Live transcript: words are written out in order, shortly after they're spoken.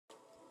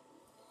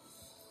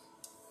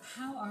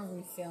How are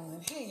we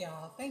feeling? Hey,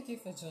 y'all. Thank you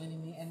for joining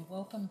me and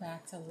welcome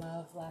back to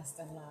Love, Lust,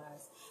 and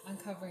Lies.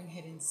 Uncovering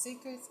hidden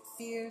secrets,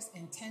 fears,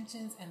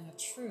 intentions, and the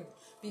truth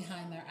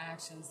behind their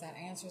actions that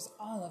answers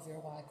all of your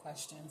why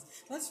questions.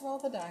 Let's roll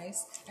the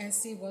dice and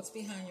see what's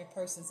behind your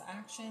person's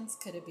actions.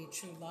 Could it be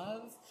true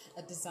love,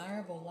 a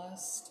desirable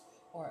lust,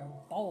 or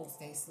a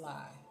bold-faced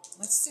lie?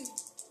 Let's see.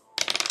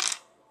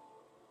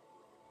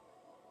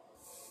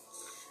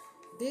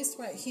 This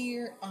right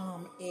here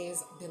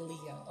is the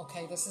Leo.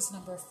 Okay, this is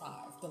number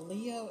 5. The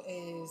Leo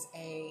is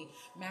a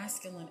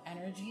masculine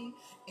energy.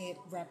 It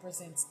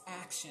represents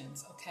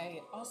actions. Okay,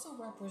 it also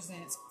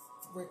represents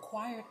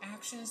required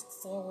actions,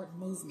 forward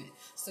movement.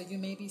 So you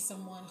may be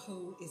someone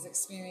who is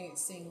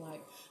experiencing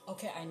like,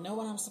 okay, I know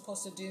what I'm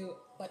supposed to do,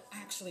 but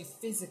actually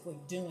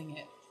physically doing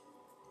it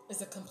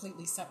is a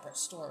completely separate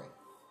story.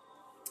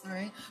 All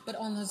right. But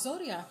on the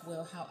zodiac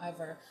wheel,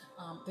 however,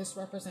 this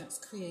represents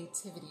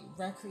creativity,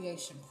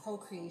 recreation,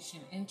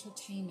 procreation,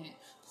 entertainment,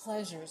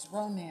 pleasures,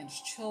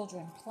 romance,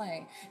 children,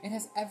 play. It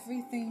has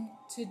everything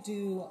to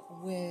do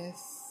with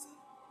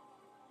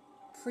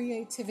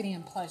creativity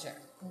and pleasure.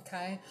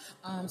 Okay,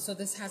 so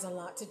this has a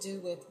lot to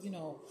do with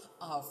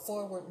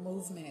forward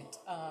movement,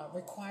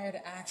 required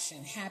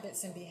action,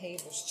 habits and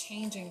behaviors,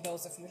 changing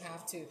those if you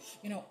have to,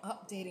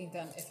 updating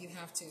them if you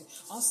have to.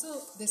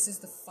 Also, this is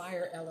the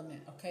fire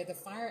element. Okay, the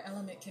fire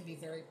element can be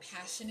very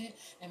passionate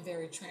and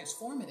very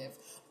transformative,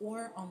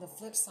 or on the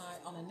flip side,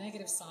 on the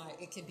negative side,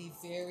 it can be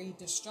very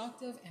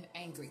destructive and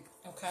angry.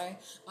 Okay,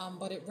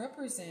 but it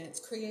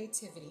represents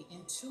creativity,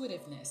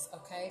 intuitiveness.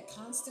 Okay,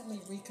 constantly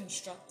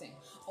reconstructing,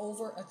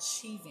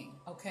 overachieving.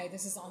 Okay,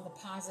 this is on the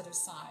positive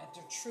side,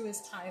 the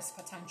truest, highest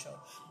potential,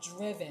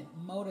 driven,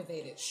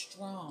 motivated,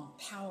 strong,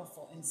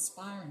 powerful,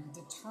 inspiring,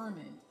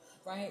 determined,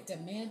 right?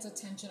 Demands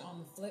attention on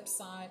the flip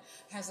side,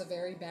 has a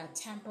very bad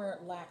temper,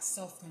 lacks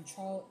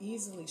self-control,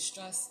 easily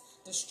stressed,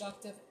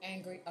 destructive,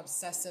 angry,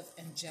 obsessive,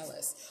 and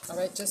jealous. All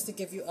right, just to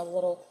give you a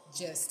little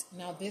gist.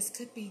 Now, this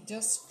could be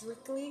just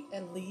strictly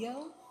a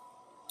Leo,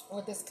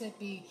 or this could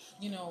be,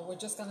 we're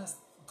just going to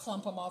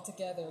clump them all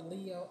together,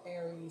 Leo,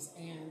 Aries,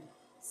 and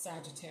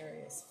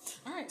Sagittarius.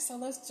 All right, so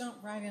let's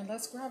jump right in.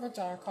 Let's grab a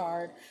jar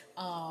card,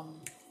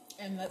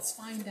 and let's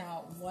find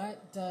out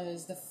what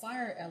does the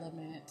fire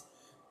element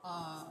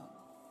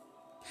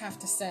have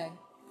to say.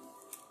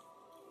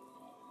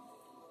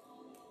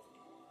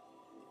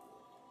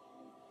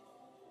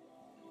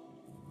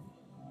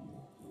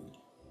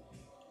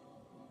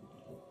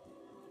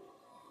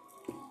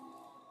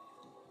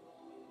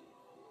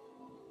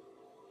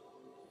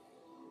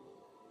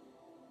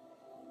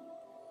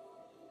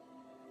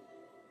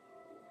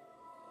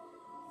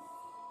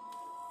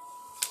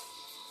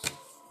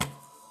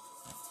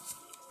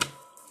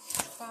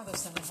 Father,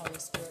 Son, and Holy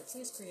Spirit,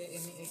 please create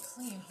in me a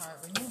clean heart,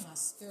 renew my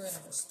spirit,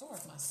 and restore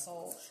my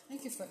soul.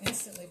 Thank you for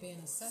instantly being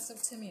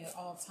accessible to me at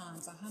all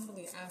times. I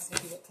humbly ask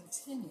that you would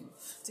continue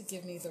to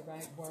give me the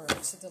right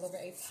words, to deliver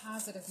a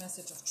positive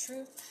message of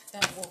truth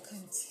that will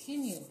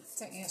continue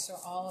to answer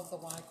all of the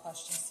why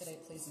questions today,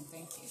 please, and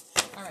thank you.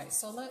 All right,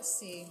 so let's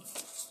see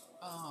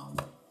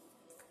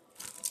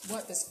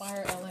what this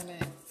fire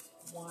element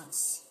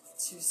wants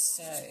to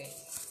say.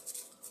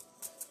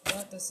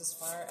 What does this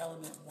fire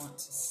element want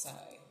to say?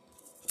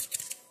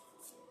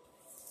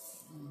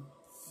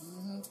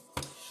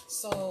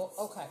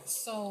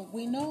 So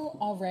we know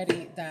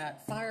already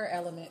that fire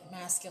element,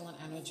 masculine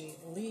energy,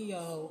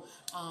 Leo,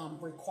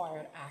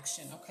 required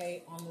action.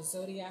 Okay, on the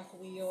zodiac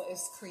wheel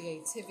is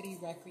creativity,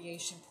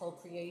 recreation,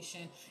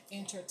 procreation,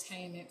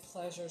 entertainment,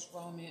 pleasures,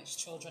 romance,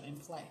 children,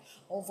 and play.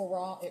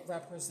 Overall, it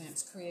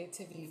represents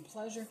creativity and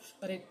pleasure,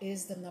 but it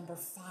is the number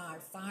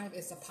 5. 5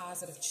 is a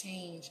positive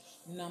change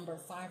number.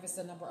 5 is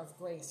the number of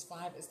grace.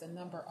 5 is the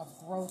number of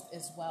growth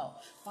as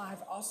well.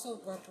 5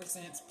 also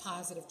represents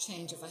positive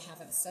change, if I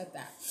haven't said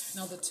that.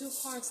 Now, the 2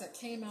 cards that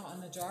came out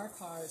on the jar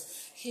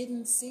cards,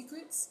 hidden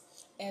secrets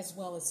as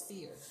well as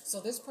fear. So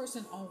this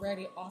person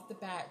already off the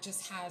bat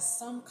just has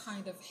some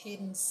kind of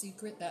hidden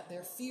secret that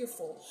they're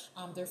fearful.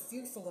 They're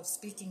fearful of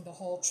speaking the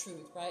whole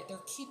truth, right? They're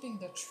keeping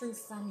the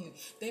truth from you.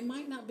 They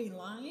might not be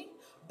lying,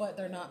 but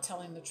they're not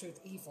telling the truth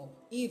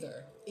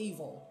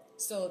evil.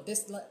 So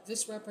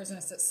this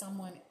represents that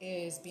someone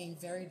is being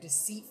very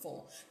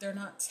deceitful. They're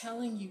not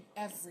telling you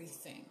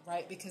everything,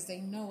 right? Because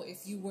they know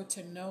if you were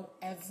to know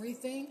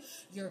everything,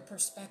 your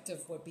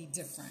perspective would be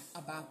different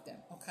about them,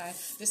 okay?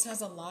 This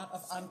has a lot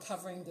of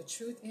uncovering the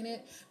truth in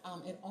it.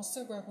 It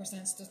also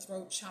represents the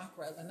throat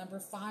chakra. The number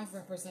 5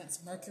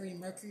 represents Mercury.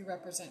 Mercury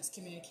represents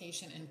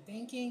communication and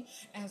thinking,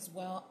 as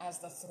well as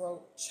the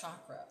throat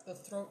chakra. The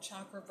throat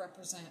chakra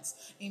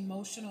represents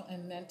emotional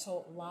and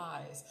mental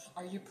lies.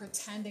 Are you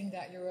pretending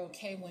that you're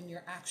okay when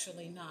you're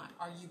actually not?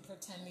 Are you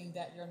pretending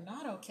that you're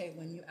not okay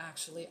when you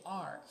actually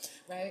are,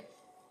 right?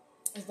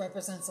 It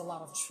represents a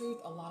lot of truth,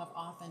 a lot of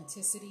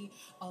authenticity,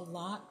 a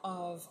lot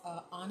of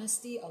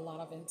honesty, a lot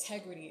of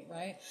integrity,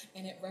 right?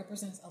 And it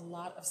represents a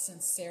lot of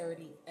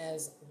sincerity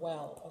as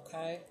well,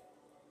 okay?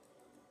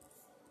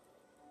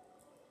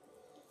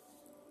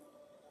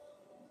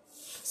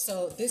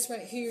 So this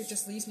right here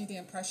just leaves me the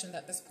impression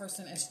that this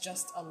person is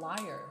just a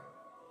liar.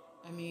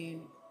 I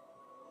mean,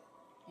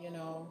 you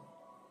know,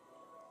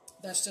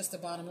 that's just the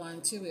bottom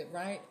line to it,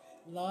 right?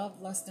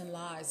 Love, lust, and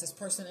lies. This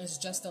person is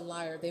just a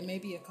liar. They may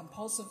be a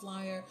compulsive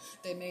liar.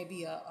 They may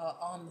be a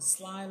on the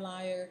sly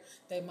liar.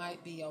 They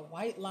might be a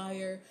white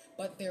liar,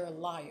 but they're a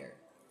liar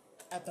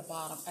at the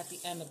bottom, at the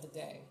end of the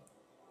day.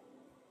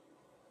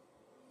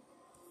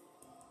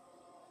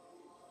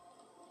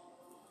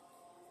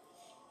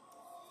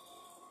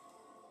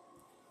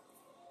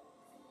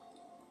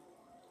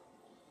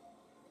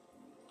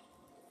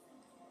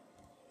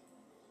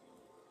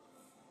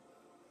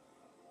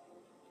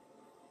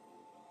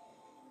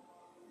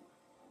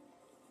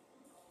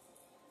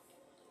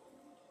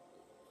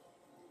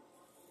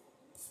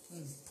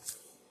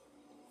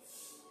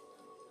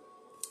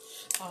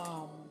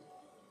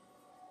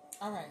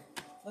 All right,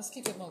 let's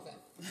keep it moving.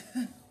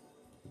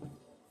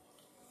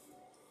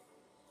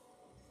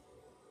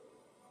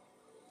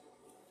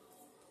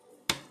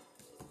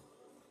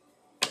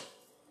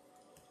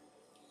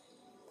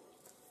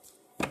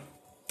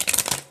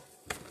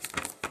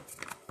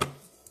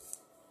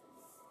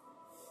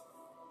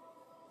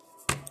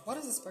 What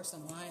is this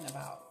person lying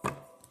about?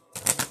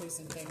 Please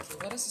and thank you.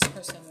 What is this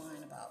person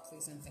lying about?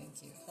 Please and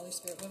thank you. Holy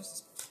Spirit, what is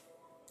this?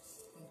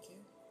 Thank you.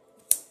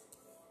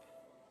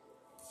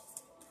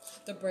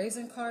 The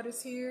brazen card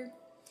is here.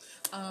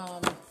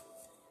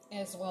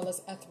 As well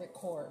as etheric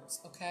cords,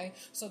 okay?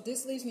 So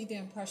this leaves me the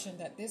impression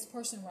that this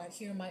person right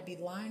here might be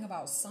lying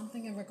about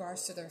something in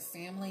regards to their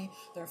family,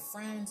 their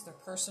friends, their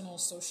personal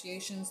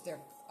associations, their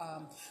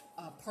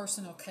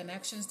personal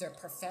connections, their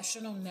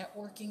professional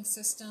networking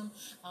system.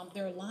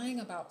 They're lying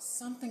about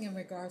something in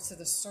regards to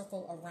the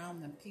circle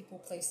around them, people,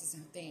 places,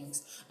 and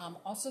things.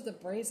 Also, the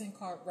brazen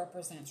card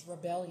represents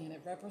rebellion.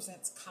 It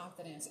represents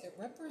confidence. It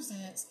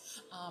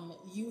represents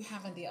you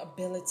having the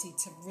ability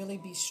to really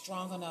be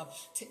strong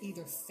enough to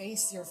either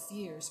face your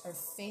fears or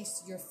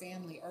face your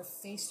family or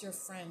face your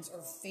friends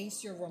or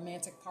face your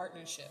romantic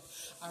partnership.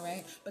 All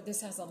right. But this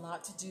has a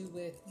lot to do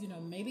with,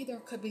 maybe there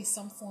could be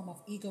some form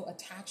of ego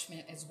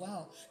attachment as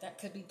well that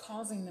could be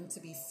causing them to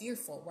be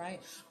fearful,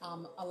 right?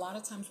 A lot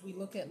of times we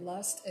look at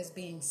lust as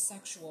being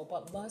sexual,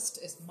 but lust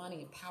is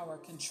money, power,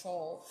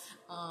 control.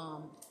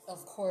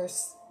 Of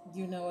course,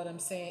 you know what I'm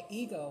saying?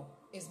 Ego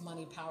is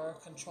money, power,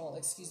 control,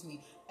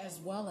 as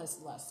well as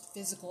lust,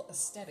 physical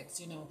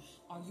aesthetics.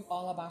 Are you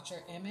all about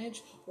your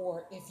image?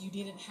 Or if you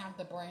didn't have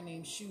the brand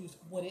name shoes,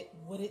 would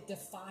it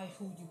defy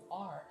who you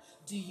are?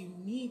 Do you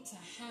need to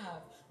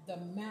have the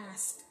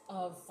mask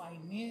of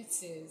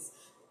finances,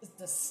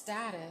 the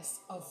status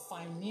of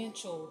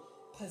financial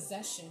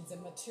possessions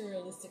and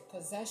materialistic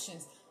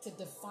possessions to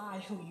defy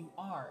who you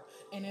are?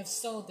 And if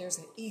so, there's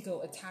an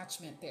ego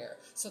attachment there.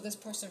 So this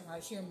person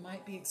right here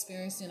might be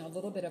experiencing a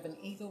little bit of an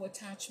ego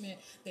attachment.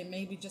 They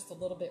may be just a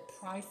little bit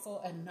prideful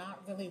and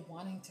not really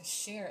wanting to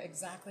share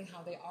exactly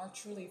how they are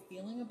truly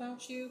feeling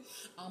about you,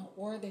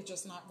 or they're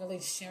just not really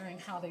sharing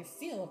how they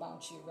feel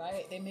about you,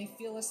 right? They may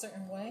feel a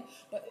certain way,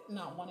 but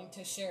not wanting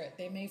to share it.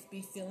 They may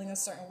be feeling a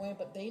certain way,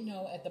 but they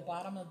know at the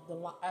bottom of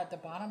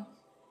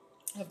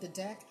the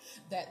deck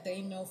that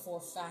they know for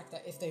a fact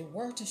that if they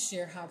were to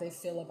share how they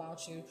feel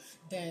about you,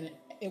 then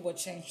it would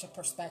change the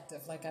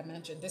perspective. Like I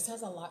mentioned, this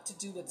has a lot to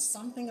do with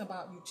something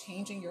about you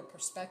changing your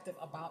perspective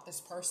about this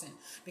person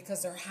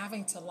because they're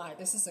having to lie.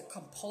 This is a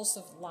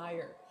compulsive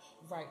liar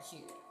right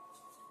here.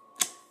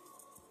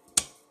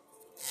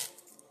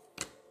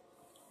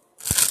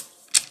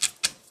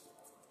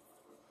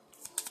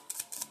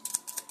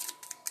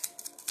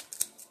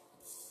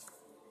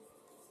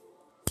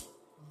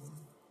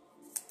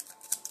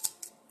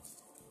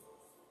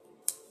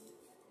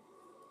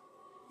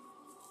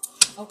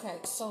 Okay,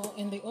 so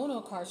in the Uno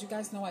cards, you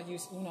guys know I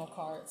use Uno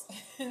cards.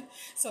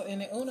 So in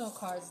the Uno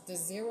cards, the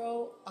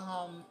zero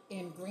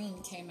in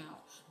green came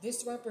out. The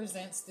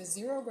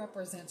zero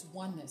represents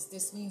oneness.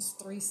 This means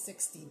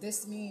 360.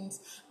 This means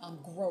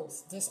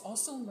growth. This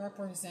also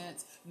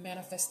represents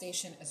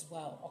manifestation as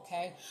well,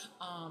 okay?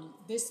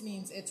 This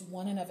means it's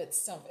one and of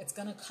itself. It's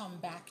going to come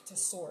back to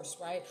source,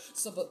 right?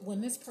 So, but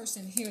when this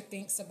person here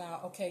thinks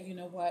about, okay, you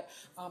know what?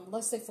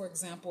 Let's say, for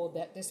example,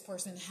 that this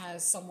person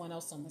has someone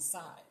else on the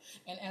side.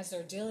 And as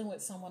they're dealing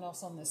with someone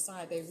else on the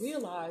side, they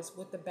realize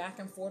with the back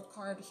and forth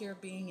card here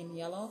being in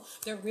yellow,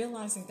 they're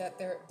realizing that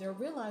the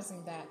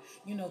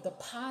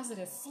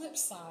positive flip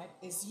side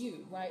is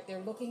you, right?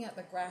 They're looking at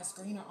the grass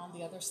greener on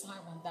the other side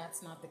when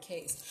that's not the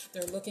case.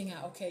 They're looking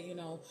at, okay,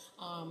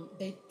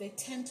 they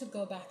tend to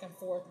go back and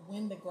forth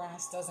when the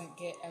grass doesn't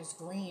get as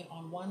green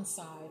on one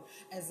side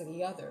as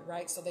the other,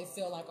 right? So they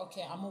feel like,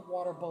 okay, I'm gonna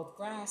water both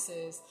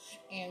grasses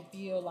and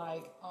feel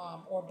like,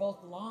 or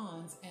both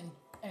lawns, and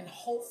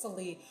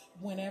hopefully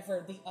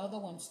whenever the other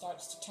one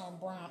starts to turn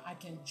brown, I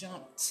can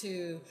jump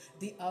to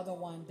the other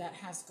one that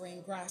has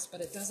green grass,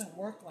 but it doesn't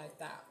work like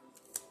that.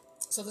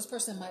 So this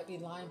person might be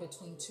lying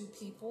between two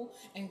people,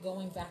 and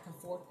going back and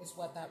forth is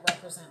what that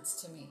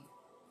represents to me.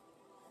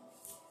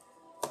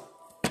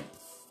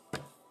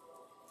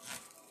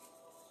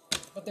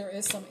 but there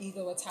is some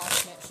ego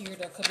attachment here.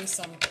 There could be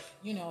some,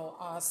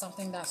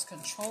 something that's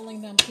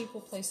controlling them,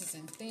 people, places,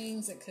 and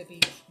things. It could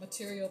be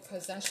material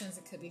possessions.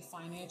 It could be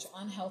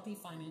unhealthy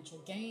financial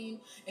gain.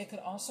 It could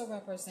also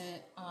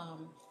represent,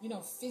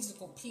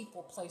 physical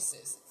people,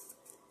 places.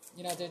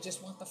 They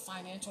just want the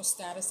financial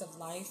status of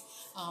life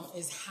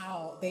is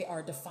how they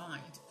are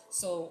defined.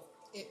 So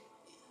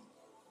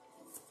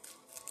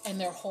and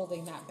they're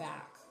holding that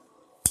back.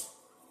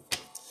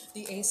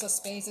 The Ace of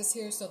Spades is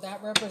here, so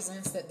that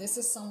represents that this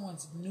is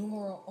someone's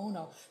numero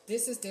uno.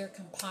 This is their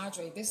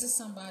compadre. This is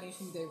somebody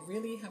who they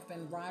really have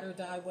been ride or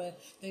die with.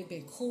 They've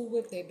been cool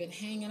with. They've been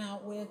hanging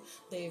out with.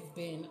 They've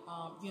been,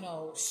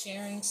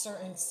 sharing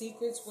certain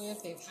secrets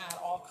with. They've had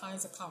all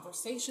kinds of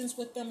conversations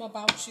with them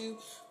about you.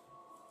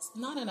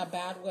 Not in a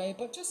bad way,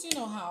 but just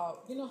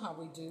how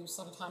we do.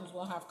 Sometimes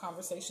we'll have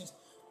conversations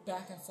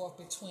back and forth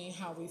between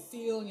how we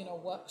feel,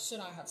 what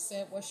should I have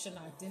said, what should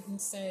I didn't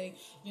say,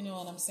 you know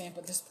what I'm saying?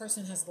 But this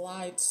person has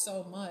lied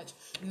so much,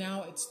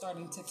 now it's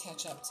starting to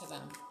catch up to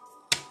them.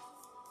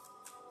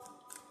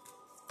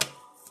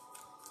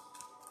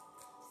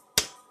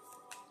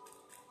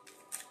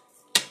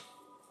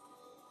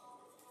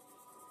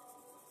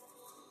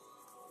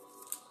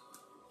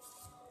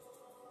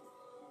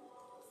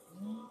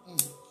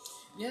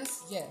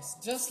 Yes,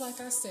 just like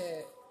I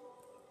said,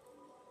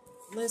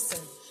 listen,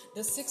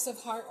 the Six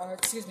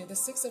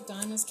of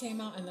Diamonds came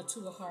out and the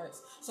Two of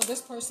Hearts. So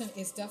this person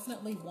is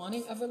definitely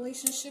wanting a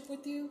relationship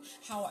with you.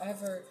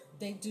 However,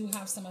 they do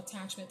have some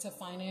attachment to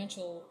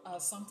financial,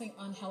 something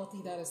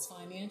unhealthy that is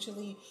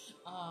financially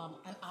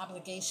an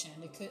obligation.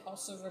 It could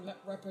also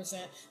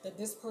represent that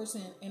this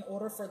person, in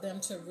order for them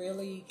to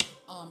really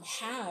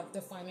have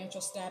the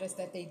financial status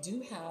that they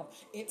do have,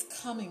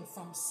 it's coming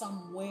from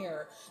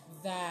somewhere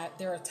that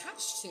they're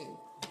attached to.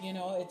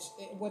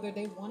 Whether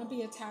they want to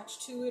be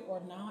attached to it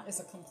or not is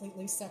a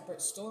completely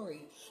separate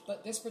story.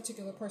 But this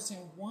particular person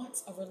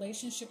wants a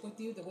relationship with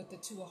you. With the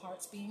Two of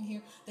Hearts being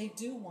here, they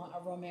do want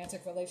a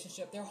romantic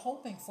relationship. They're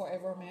hoping for a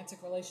romantic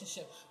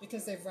relationship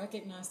because they've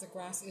recognized the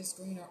grass is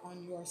greener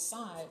on your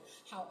side.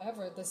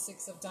 However, the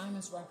Six of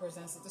Diamonds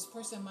represents that this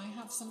person might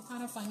have some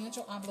kind of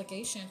financial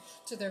obligation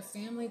to their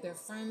family, their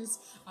friends,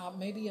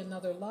 maybe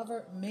another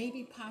lover,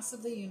 maybe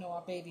possibly,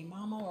 a baby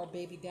mama or a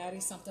baby daddy,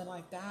 something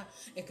like that.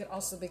 It could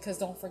also, because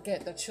don't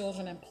forget, the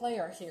children and play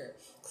are here.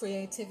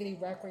 Creativity,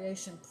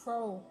 recreation,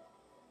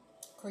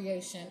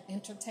 procreation,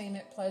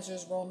 entertainment,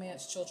 pleasures,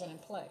 romance, children,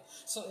 and play.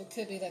 So it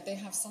could be that they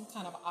have some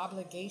kind of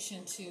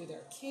obligation to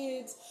their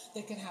kids.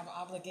 They could have an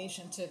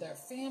obligation to their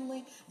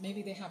family.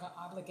 Maybe they have an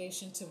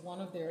obligation to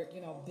one of their,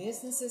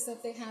 businesses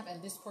that they have,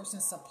 and this person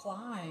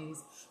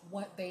supplies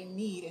what they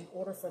need in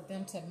order for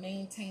them to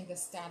maintain the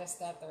status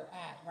that they're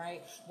at,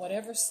 right?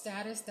 Whatever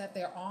status that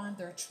they're on,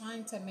 they're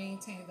trying to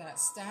maintain that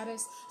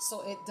status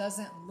so it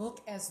doesn't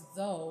look as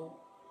though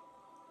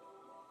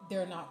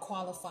they're not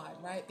qualified,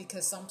 right?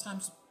 Because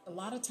a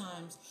lot of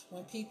times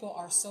when people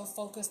are so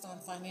focused on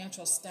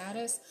financial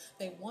status,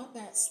 they want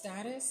that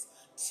status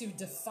to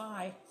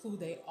defy who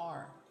they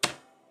are.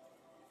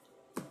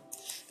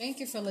 Thank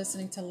you for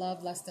listening to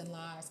Love Less Than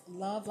Lies.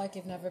 Love like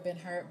you've never been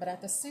hurt, but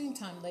at the same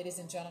time, ladies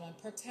and gentlemen,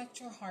 protect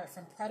your heart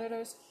from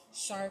predators,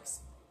 sharks,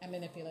 and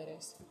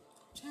manipulators.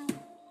 Ciao.